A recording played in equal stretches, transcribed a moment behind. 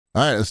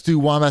All right, let's do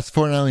Wombat's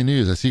Fortnightly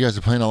News. I see you guys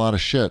are playing a lot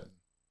of shit.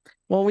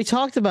 Well, we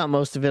talked about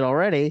most of it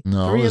already.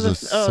 No, there's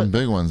some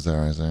big ones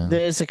there, Isaiah.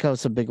 There's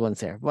some big ones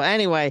there. Well,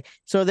 anyway,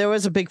 so there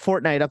was a big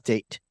Fortnite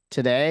update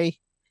today.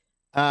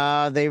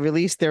 They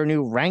released their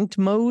new ranked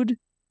mode,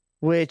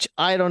 which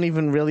I don't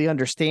even really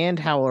understand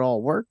how it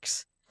all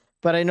works.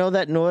 But I know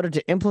that in order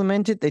to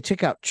implement it, they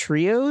took out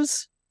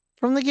trios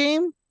from the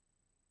game.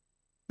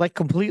 Like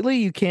completely,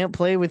 you can't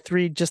play with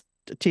just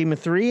a team of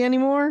 3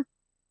 anymore.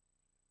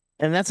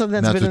 And that's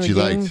something that's been in the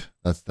game.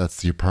 Liked.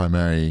 That's your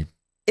primary.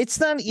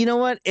 It's not, you know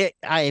what?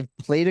 I've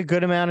played a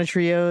good amount of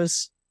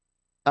trios.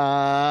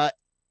 I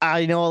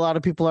know a lot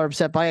of people are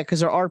upset by it because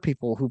there are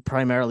people who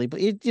primarily,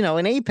 but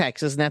in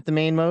Apex, isn't that the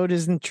main mode?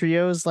 Isn't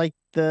trios like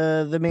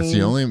the main?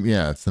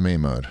 It's the main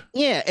mode.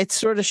 Yeah, it's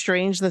sort of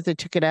strange that they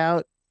took it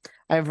out.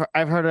 I've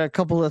heard a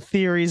couple of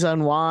theories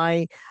on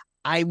why.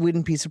 I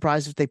wouldn't be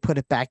surprised if they put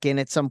it back in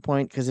at some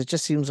point because it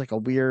just seems like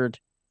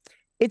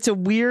it's a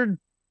weird,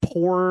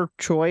 poor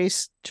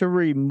choice to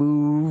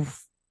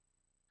remove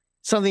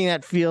something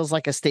that feels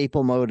like a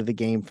staple mode of the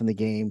game from the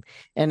game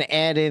and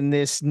add in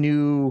this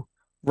new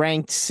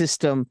ranked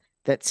system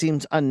that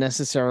seems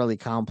unnecessarily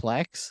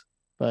complex.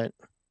 But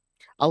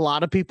a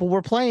lot of people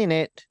were playing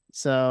it,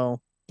 so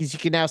because you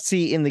can now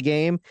see in the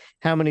game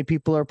how many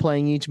people are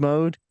playing each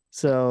mode.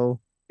 So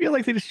I feel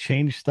like they just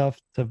change stuff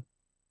to.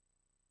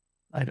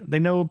 They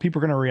know people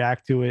are going to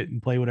react to it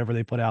and play whatever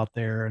they put out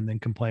there, and then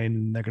complain,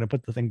 and they're going to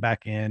put the thing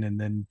back in, and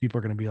then people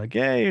are going to be like,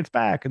 "Yay, it's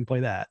back!" and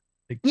play that.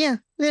 Yeah.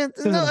 No,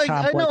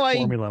 I know.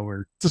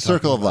 Formula it's a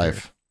circle of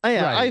life.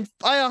 I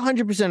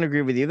 100%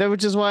 agree with you.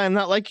 Which is why I'm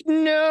not like,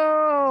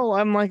 no.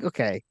 I'm like,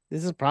 okay,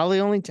 this is probably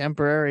only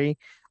temporary.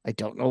 I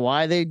don't know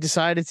why they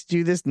decided to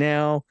do this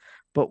now,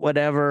 but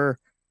whatever.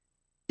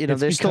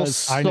 There's still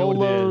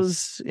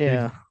solos.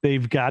 Yeah,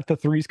 they've got the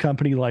Threes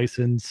Company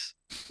license.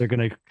 They're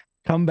gonna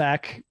come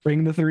back,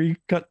 bring the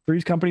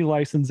Threes Company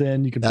license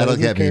in. You can. That'll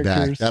get me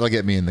back. That'll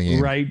get me in the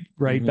game.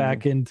 Right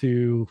back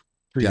into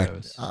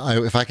trios.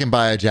 If I can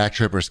buy a Jack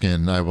Tripper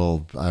skin, I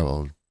will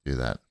do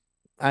that.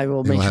 I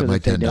will make sure have my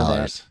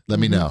 $10. Let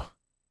me know.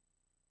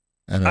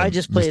 And I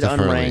just played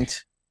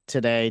unranked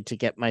today to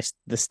get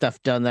the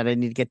stuff done that I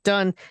need to get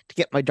done to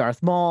get my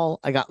Darth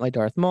Maul. I got my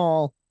Darth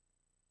Maul,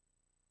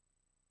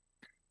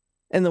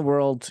 and the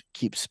world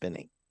keeps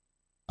spinning.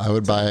 I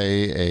would buy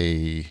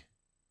a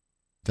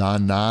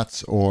Don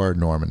Knotts or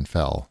Norman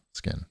Fell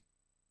skin.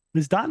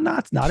 Is Don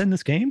Knotts not in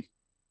this game?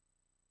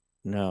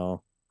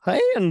 No.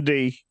 Hey,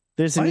 Andy.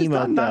 There's an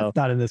emote though.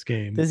 Not in this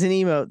game. There's an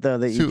emote though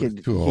that you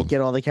could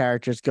get all the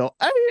characters go,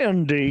 hey,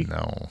 Andy.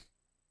 No.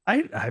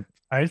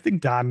 I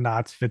think Don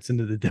Knotts fits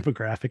into the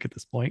demographic at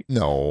this point.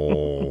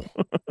 No.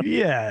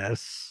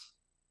 Yes.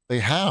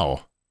 Like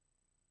how?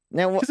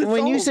 Now,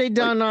 when you say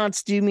Don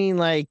Knotts, do you mean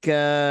like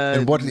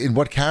in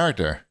what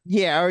character?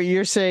 Yeah, or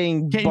you're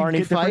saying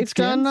Barney Fife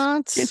Don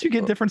Knotts? Can't you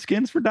get different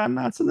skins for Don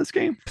Knotts in this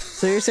game?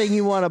 So you're saying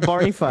you want a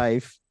Barney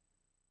Fife?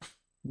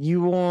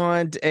 You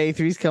want a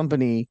Threes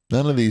Company?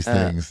 None of these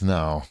things,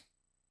 no.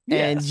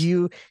 And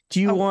do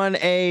you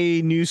want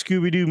a new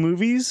Scooby-Doo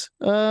movies?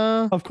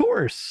 Of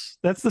course,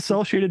 that's the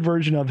cell shaded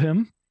version of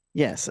him.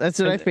 Yes, that's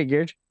what I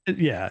figured.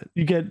 Yeah,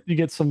 you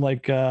get some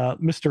like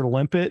Mr.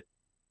 Limpet.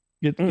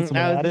 Get some of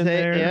that in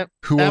there. Yep.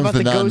 Who owns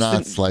the Don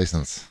Knotts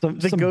license? The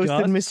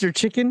Ghosted Mr.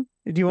 Chicken.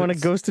 Do you want a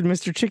Ghosted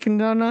Mr. Chicken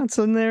Don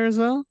Knotts in there as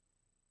well?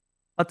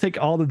 I'll take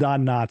all the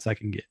Don Knotts I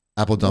can get.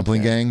 Apple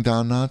Dumpling Gang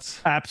Don Knotts?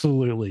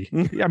 Absolutely.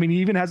 I mean, he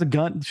even has a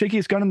gun.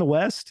 Shakiest gun in the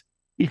West.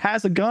 He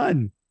has a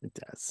gun. It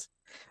does.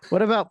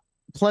 What about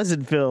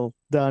Pleasantville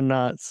Don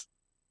Knotts?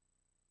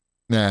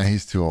 Nah,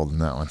 he's too old in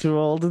that one. Too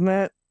old in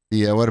that?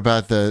 Yeah, what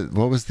about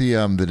what was the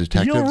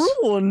detectives? You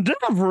ruined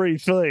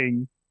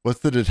everything. What's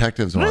the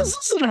detectives one? This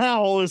isn't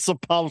how it's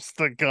supposed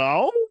to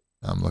go.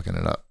 I'm looking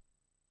it up.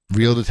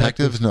 Real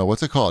Detectives? No,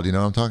 what's it called? You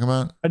know what I'm talking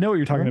about? I know what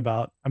you're talking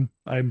about.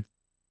 I'm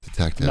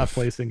Detective. not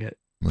placing it.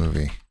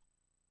 Movie.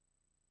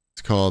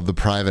 It's called The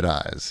Private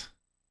Eyes.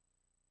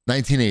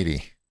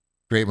 1980.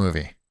 Great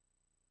movie.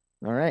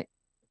 All right.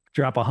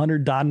 Drop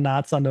 100 Don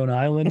Knotts onto an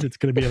island. It's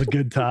going to be a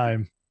good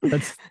time.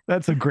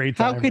 That's a great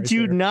time. How could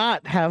you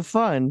not have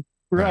fun?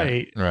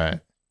 Right.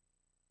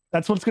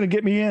 That's what's going to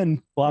get me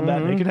in.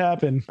 Wombat, make it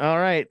happen. All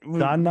right.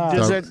 Don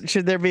Knotts.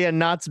 Should there be a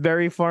Knott's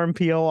Berry Farm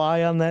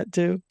POI on that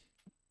too?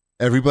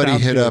 Everybody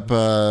hit up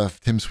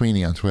Tim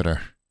Sweeney on Twitter.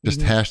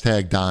 Just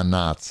hashtag Don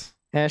Knotts.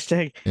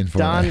 Hashtag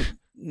Don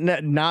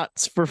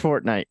Knots for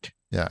Fortnite.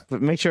 Yeah.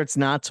 But make sure it's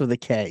Knots with a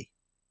K.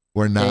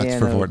 Or Knots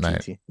for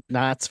Fortnite.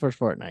 Knots for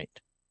Fortnite.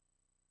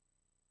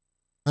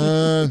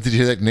 Did you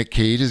hear that Nick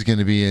Cage is going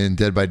to be in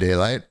Dead by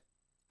Daylight?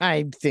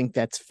 I think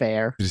that's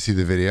fair. Did you see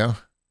the video?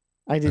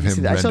 I didn't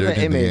see that. I saw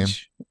the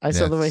image. I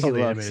saw the way he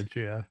looks. Image,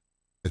 yeah.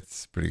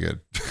 It's pretty good.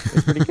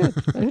 It's pretty good.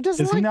 Who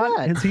doesn't like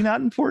that? Is he not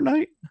in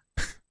Fortnite?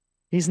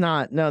 He's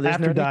not. No, there's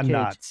no Don Nick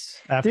Cage.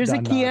 Knotts. There's a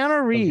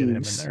Keanu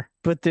Reeves,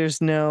 but there's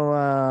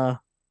no.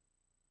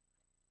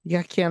 You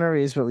got Keanu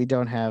Reeves, but we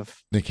don't have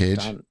Nick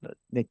Cage.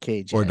 Nick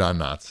Cage or Don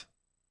Knotts.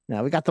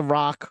 No, we got The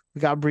Rock. We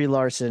got Brie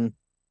Larson.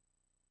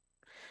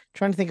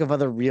 trying to think of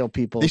other real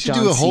people. They should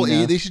John do a whole.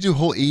 Cena. They should do a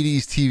whole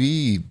 80s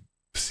TV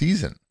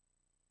season.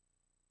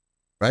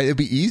 Right? It'd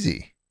be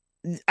easy.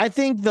 I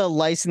think the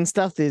license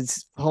stuff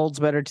holds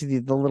better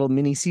to the little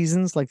mini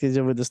seasons like they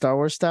did with the Star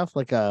Wars stuff.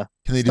 Like Can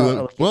they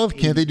do it? Well,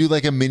 can't they do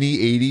like a mini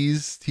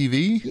 80s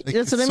TV? Like,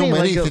 that's what I so mean.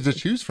 many Like to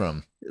choose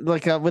from.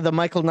 Like with a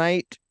Michael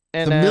Knight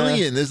and a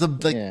million. There's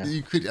yeah.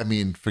 you could. I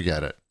mean,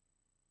 forget it.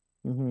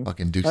 Mm-hmm.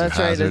 Fucking Dukes That's of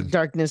right.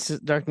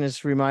 Hazzard.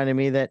 Darkness reminded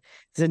me that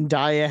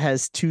Zendaya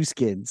has 2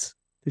 skins.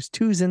 There's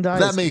 2 Zendaya.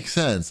 That makes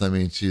sense. I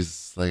mean,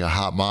 she's like a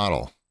hot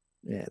model.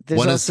 Yeah.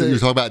 One is you're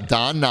talking about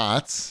Don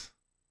Knotts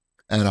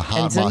and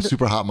a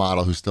super hot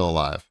model who's still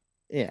alive.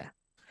 Yeah.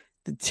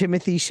 The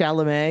Timothy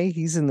Chalamet,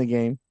 he's in the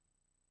game.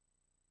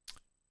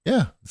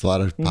 Yeah, it's a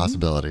lot of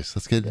possibilities.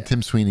 Let's get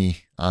Tim Sweeney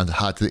on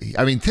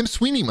I mean, Tim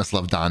Sweeney must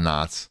love Don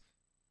Knotts.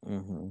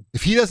 Mm-hmm.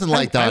 If he doesn't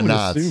like Don Knotts,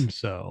 I would assume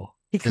so.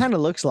 He kind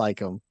of looks like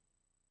him.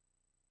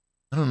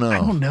 I don't know. I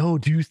don't know.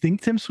 Do you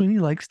think Tim Sweeney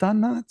likes Don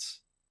Knotts?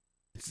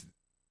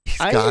 He's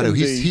got to.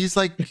 He's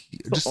like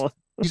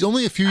he's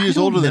only a few years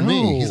older than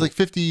me. He's like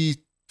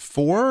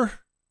 54.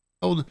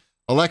 How old?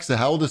 Alexa,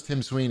 how old is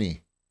Tim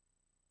Sweeney?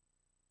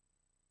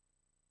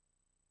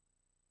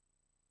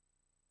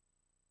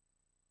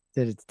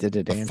 Did it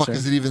The answer? fuck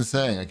is it even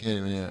saying? I can't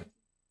even hear.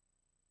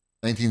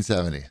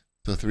 1970.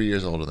 So 3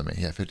 years older than me.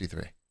 Yeah,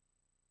 53.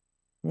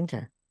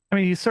 Okay. I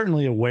mean, he's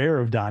certainly aware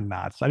of Don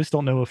Knotts. I just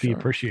don't know if he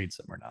appreciates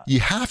them or not. You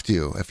have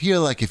to. If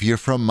you're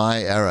from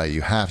my era,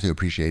 you have to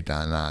appreciate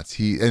Don Knotts.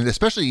 And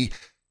especially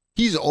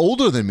he's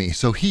older than me,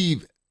 so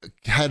he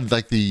had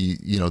like the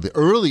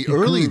early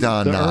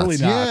Don Knotts.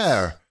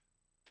 Yeah.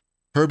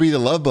 Herbie the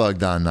Love Bug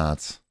Don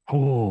Knotts.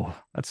 Oh,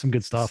 that's some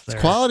good stuff there.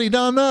 Quality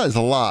Don Knotts is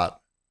a lot.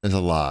 There's a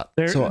lot.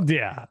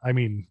 Yeah, I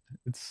mean,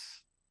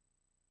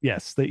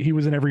 he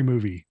was in every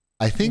movie.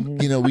 I think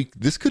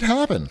this could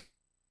happen.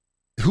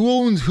 Who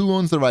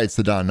owns the rights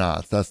to Don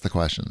Knotts? That's the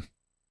question.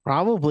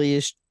 Probably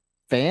his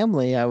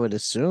family, I would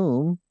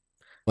assume.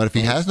 What if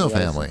he has no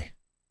family?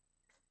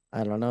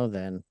 I don't know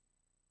then.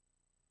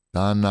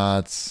 Don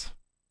Knotts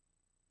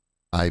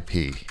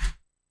IP.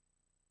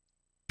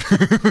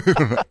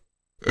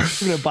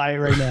 I'm gonna buy it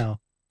right now.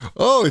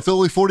 Oh, it's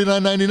only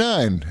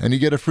 $49.99, and you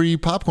get a free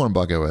popcorn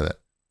bucket with it.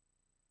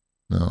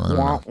 No, I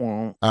don't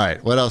know. All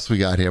right, what else we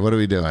got here? What are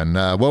we doing?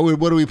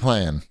 What are we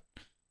playing?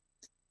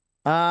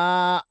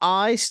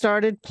 I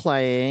started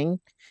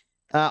playing.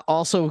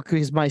 Also,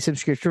 because my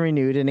subscription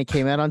renewed and it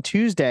came out on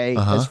Tuesday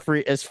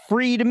as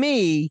free to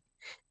me.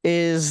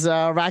 Is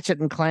Ratchet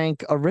and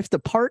Clank A Rift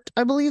Apart?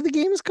 I believe the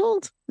game is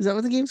called. Is that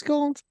what the game's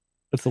called?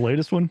 That's the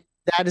latest one.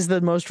 That is the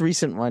most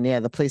recent one.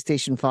 Yeah, the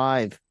PlayStation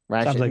 5.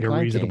 Ratchet Sounds like a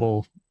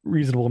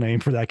reasonable name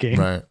for that game.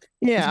 Right.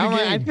 Yeah,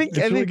 I think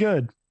it's really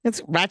good.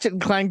 It's Ratchet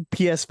and Clank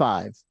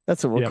PS5.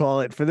 That's what we'll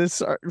call it for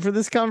this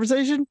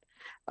conversation.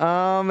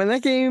 And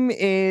that game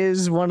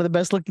is one of the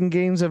best looking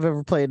games I've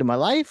ever played in my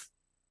life.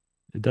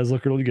 It does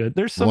look really good.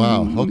 There's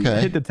some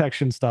hit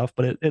detection stuff,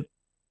 but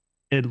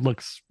it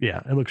looks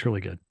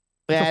really good.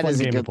 That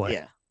is a good play.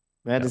 Yeah.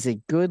 That is a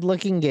good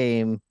looking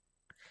game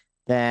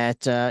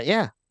that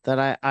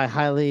I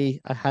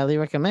highly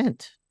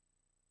recommend.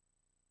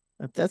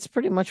 That's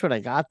pretty much what I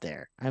got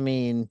there. I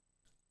mean,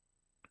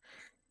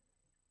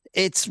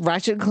 it's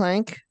Ratchet and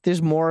Clank.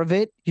 There's more of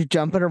it. You're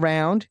jumping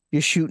around.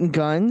 You're shooting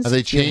guns. Have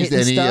they changed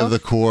any of the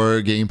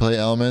core gameplay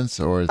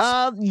elements, or it's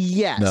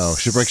yes. No,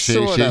 Shipwreck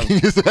shaking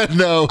his head.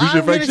 No,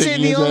 Shipwreck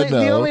shaking his head.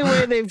 No. The only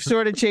way they've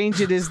sort of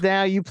changed it is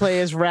now you play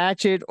as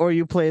Ratchet or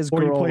you play as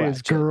girl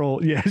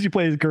Ratchet. Yes, you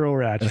play as girl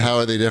Ratchet. And how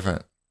are they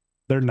different?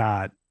 They're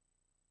not.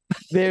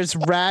 There's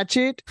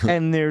Ratchet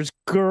and there's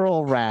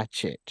girl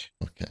Ratchet.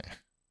 Okay.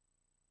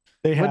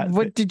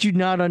 What did you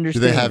not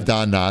understand? Do they have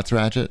Don Knotts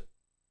Ratchet?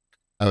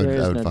 I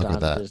would fuck with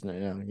that.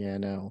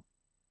 No.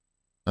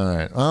 All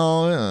right.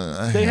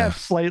 Oh, they have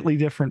slightly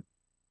different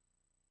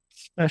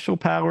special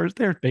powers.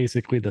 They're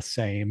basically the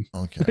same.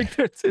 Okay. Like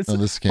but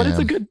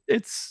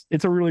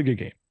it's a really good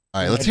game.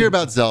 All right, let's hear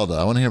about Zelda.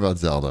 I want to hear about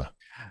Zelda.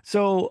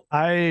 So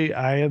I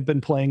have been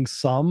playing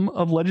some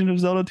of Legend of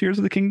Zelda Tears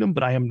of the Kingdom,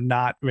 but I am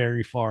not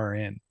very far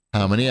in.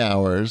 How many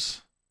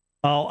hours?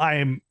 Oh,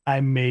 I'm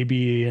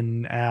maybe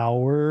an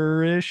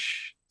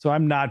hour-ish. So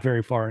I'm not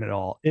very far in at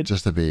all. It's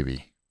just a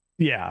baby.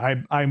 Yeah,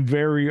 I'm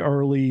very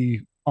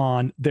early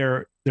on.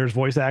 There's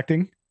voice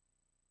acting.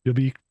 You'll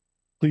be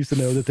pleased to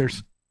know that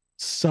there's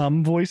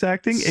some voice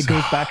acting. It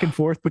goes back and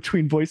forth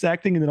between voice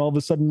acting, and then all of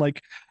a sudden,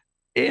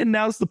 and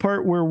now's the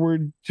part where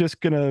we're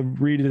just gonna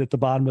read it at the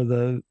bottom of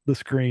the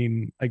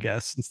screen, I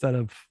guess, instead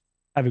of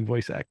having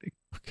voice acting.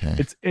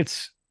 Okay.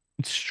 It's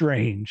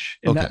strange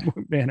in that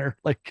manner.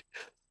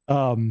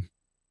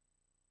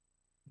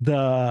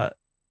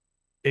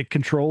 It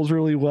controls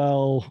really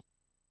well.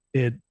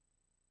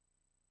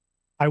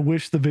 I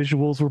wish the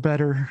visuals were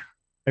better.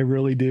 I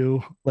really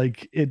do.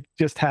 It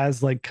just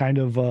has kind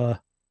of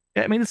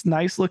it's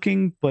nice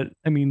looking, but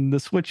I mean the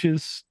Switch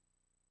is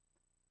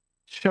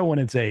showing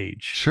its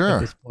age at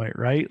this point,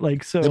 right?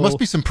 So there must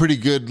be some pretty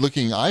good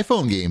looking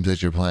iPhone games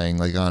that you're playing,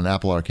 on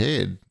Apple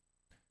Arcade.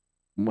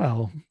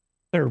 Well,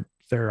 they're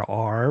there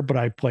are, but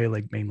I play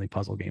like mainly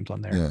puzzle games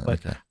on there. Yeah,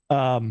 but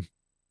okay.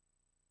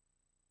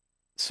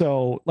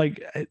 So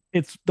like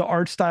it's the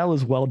art style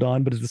is well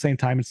done, but at the same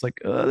time, it's like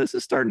this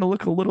is starting to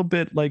look a little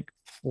bit like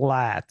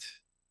flat,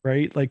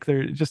 right? Like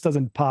it just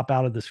doesn't pop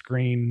out of the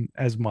screen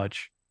as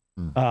much.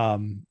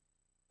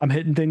 I'm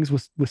hitting things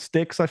with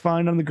sticks I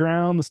find on the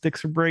ground. The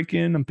sticks are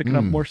breaking. I'm picking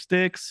up more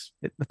sticks,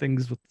 hitting the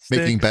things with the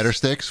making sticks. Better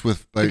sticks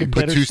with like,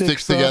 put two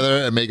sticks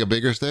together and make a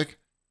bigger stick.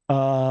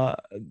 I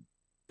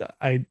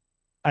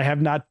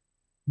have not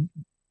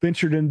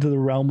ventured into the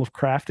realm of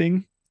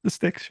crafting the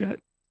sticks yet.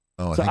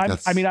 Oh, so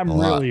I'm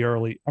really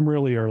early. I'm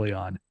really early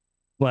on,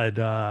 but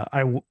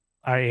I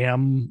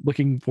am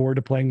looking forward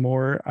to playing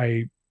more.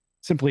 I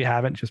simply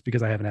haven't, just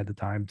because I haven't had the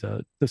time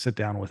to sit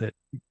down with it.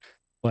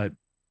 But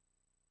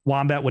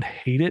Wombat would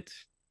hate it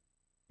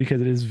because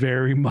it is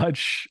very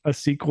much a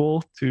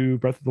sequel to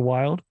Breath of the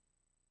Wild.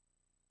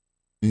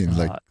 Yeah,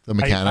 like the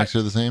mechanics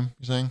are the same,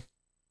 you're saying?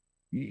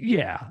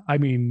 Yeah, I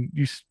mean,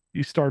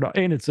 you start off,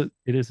 and it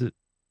is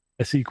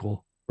a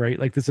sequel, right?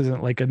 Like this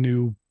isn't like a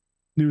new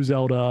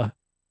Zelda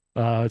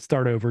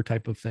start over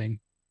type of thing.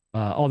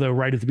 Although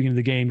right at the beginning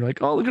of the game, you're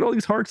like, oh, look at all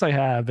these hearts I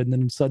have, and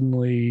then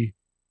suddenly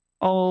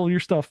all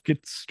your stuff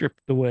gets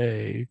stripped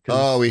away.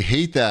 Oh, we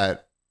hate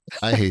that.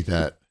 I hate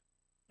that.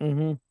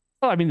 Well,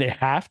 I mean, they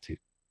have to.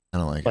 I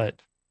don't like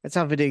it. That's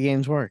how video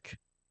games work.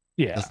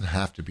 Yeah. It doesn't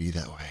have to be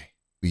that way.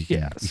 We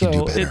can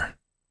do better.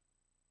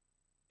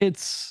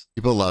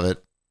 People love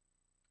it.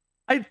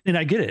 I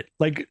get it.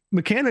 Like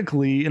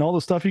mechanically and all the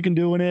stuff you can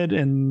do in it,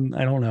 and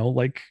I don't know,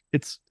 like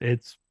it's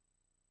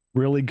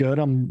really good.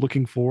 I'm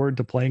looking forward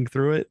to playing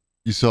through it.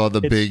 You saw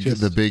the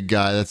big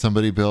guy that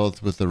somebody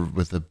built with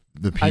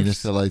the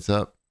penis that lights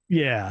up.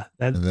 Yeah,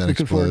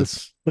 looking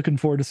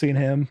forward to seeing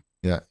him.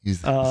 Yeah,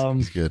 he's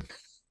good.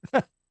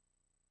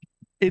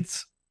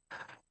 It's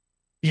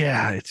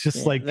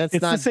just like that's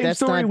it's not, the same that's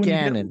story not when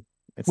canon.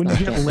 You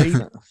get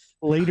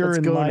later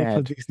in life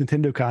of these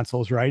Nintendo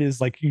consoles, right?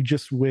 Is like you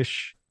just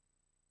wish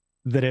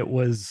that it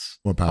was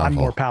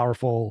more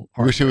powerful.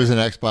 You wish it was an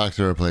Xbox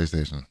or a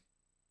PlayStation.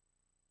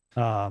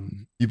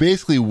 You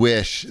basically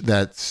wish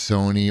that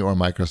Sony or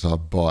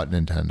Microsoft bought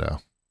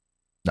Nintendo.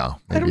 No,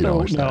 I don't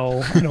know.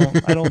 No,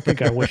 I don't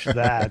think I wish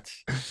that.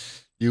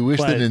 You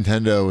wish that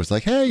Nintendo was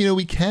like, hey,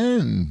 we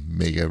can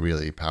make a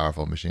really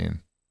powerful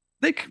machine.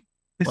 They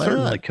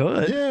certainly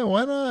could. Yeah,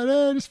 why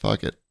not? Just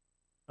fuck it.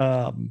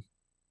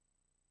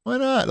 Why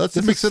not? Let's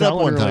mix it up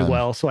one time. Really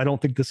well, so I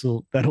don't think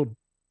that'll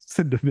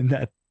send them in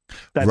that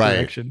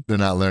direction. They're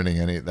not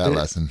learning that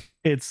lesson.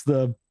 It's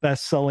the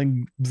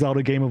best-selling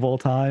Zelda game of all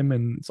time,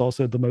 and it's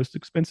also the most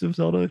expensive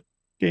Zelda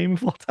game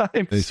of all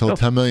time. They sold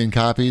 10 million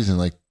copies in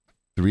like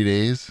 3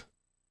 days,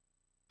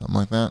 something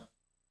like that.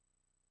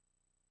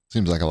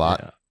 Seems like a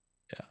lot.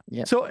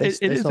 Yeah. So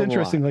it is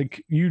interesting.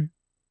 Like you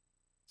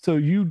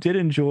did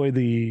enjoy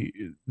the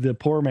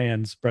poor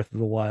man's Breath of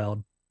the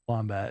Wild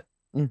Wombat.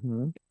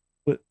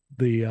 With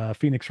the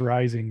Phoenix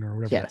Rising or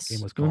whatever that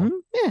game was called.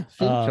 Yeah,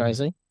 Phoenix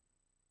Rising.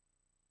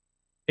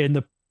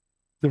 And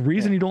the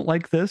reason you don't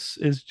like this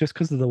is just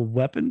because of the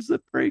weapons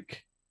that break.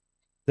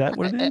 Is that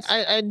what it is?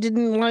 I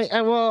didn't like.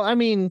 Well, I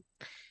mean,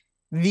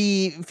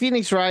 the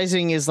Phoenix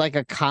Rising is like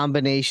a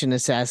combination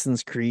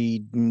Assassin's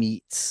Creed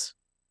meets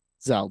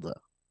Zelda.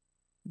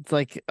 It's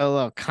like a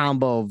little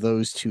combo of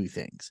those two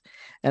things,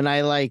 and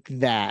I like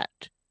that.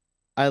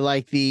 I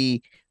like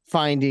the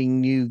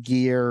finding new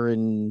gear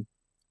and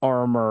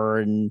armor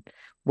and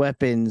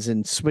weapons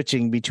and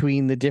switching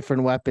between the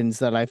different weapons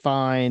that I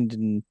find,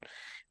 and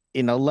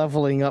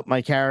leveling up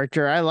my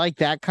character. I like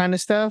that kind of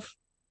stuff,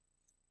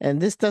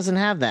 and this doesn't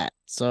have that.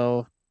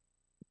 So,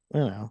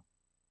 and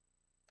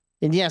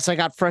yes, I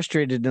got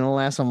frustrated in the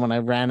last one when I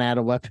ran out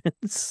of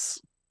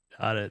weapons.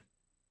 Got it.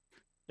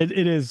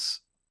 It is.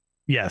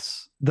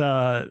 Yes,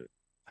 I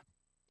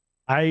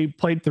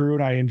played through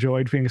and I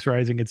enjoyed Phoenix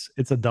Rising.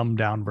 It's a dumbed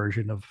down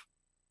version of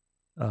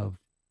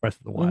Breath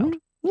of the Wild.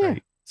 Yeah.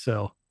 Right?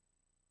 So,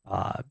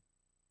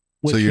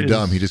 so you're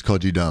dumb. He just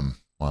called you dumb.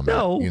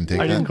 No,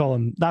 I didn't call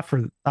him. Not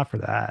for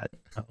that.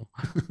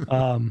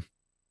 No.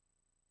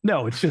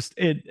 No, it's just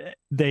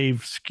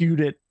they've skewed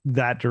it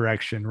that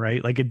direction,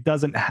 right? Like it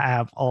doesn't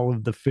have all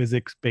of the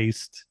physics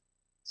based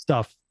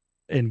stuff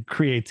and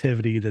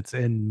creativity that's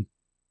in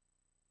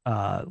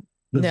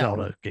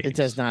Zelda games. It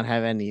does not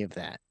have any of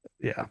that.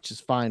 Yeah. Which is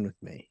fine with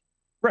me.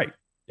 Right.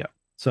 Yeah.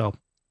 So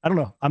I don't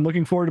know. I'm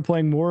looking forward to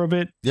playing more of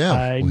it. Yeah.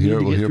 I need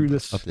to get through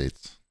this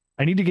updates.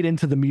 I need to get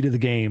into the meat of the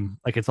game.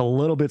 Like it's a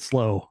little bit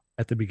slow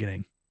at the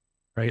beginning,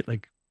 right?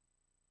 Like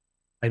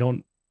they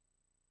don't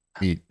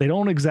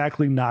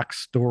exactly knock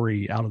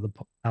story out of the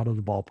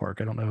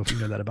ballpark. I don't know if you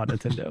know that about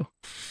Nintendo.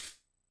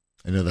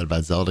 I know that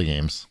about Zelda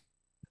games.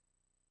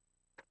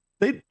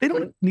 They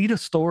don't need a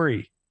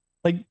story.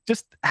 Like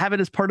just have it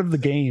as part of the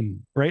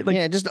game, right?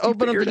 Like just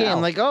open up the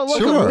game. Like, oh, look,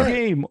 sure. The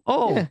game.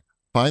 Oh, yeah.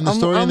 Find the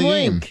story in the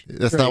game.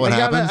 That's not what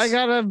happens. I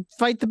gotta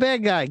fight the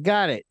bad guy.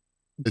 Got it.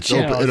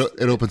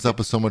 It opens up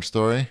with so much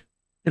story.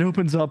 It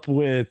opens up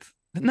with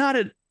not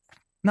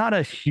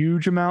a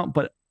huge amount,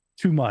 but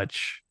too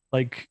much.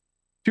 Like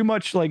too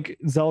much. Like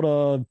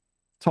Zelda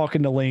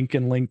talking to Link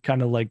and Link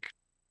kind of like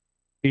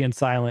being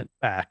silent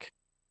back.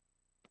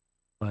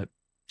 But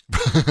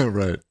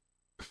right.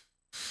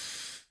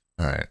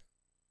 All right.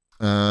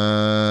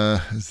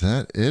 Is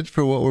that it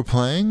for what we're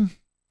playing?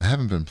 I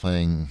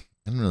didn't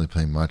really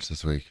play much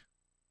this week.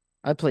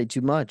 I played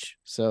too much,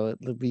 so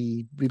it'll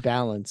be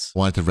balanced.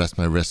 Wanted to rest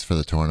my wrists for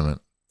the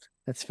tournament.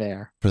 That's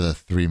fair. For the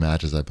 3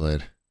 matches I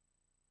played.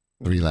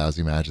 3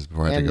 lousy matches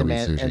before I had to go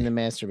eat sushi. And the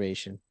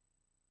masturbation.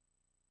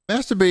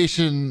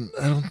 Masturbation,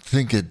 I don't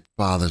think it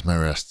bothers my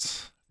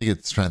wrists. I think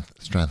it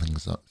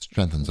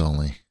strengthens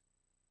only. I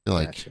feel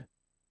like, Gotcha.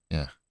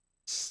 yeah.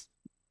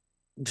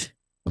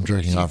 I'm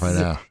jerking off right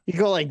now. You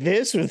go like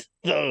this with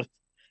the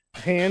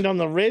hand on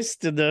the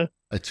wrist and the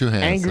 2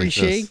 hands angry like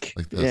shake. This,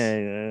 like this.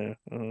 Yeah.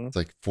 It's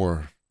like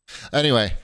 4. Anyway,